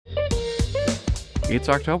It's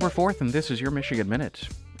October 4th, and this is your Michigan Minute.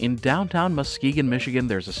 In downtown Muskegon, Michigan,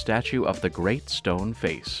 there's a statue of the Great Stone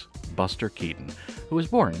Face, Buster Keaton, who was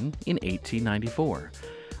born in 1894.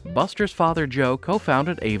 Buster's father, Joe,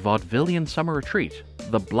 co-founded a vaudevillian summer retreat,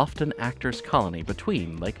 the Bluffton Actors Colony,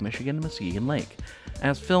 between Lake Michigan and Muskegon Lake.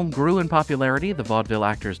 As film grew in popularity, the vaudeville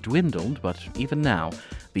actors dwindled, but even now,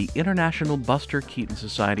 the International Buster Keaton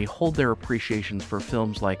Society hold their appreciations for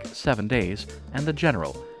films like 7 Days and The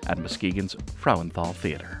General at Muskegon's Frauenthal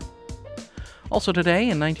Theater. Also today,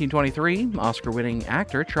 in 1923, Oscar-winning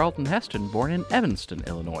actor Charlton Heston, born in Evanston,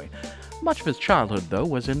 Illinois. Much of his childhood, though,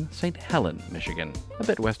 was in St. Helen, Michigan, a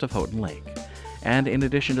bit west of Houghton Lake. And in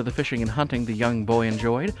addition to the fishing and hunting the young boy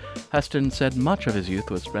enjoyed, Heston said much of his youth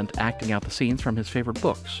was spent acting out the scenes from his favorite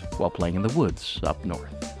books while playing in the woods up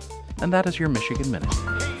north. And that is your Michigan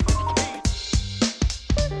Minute.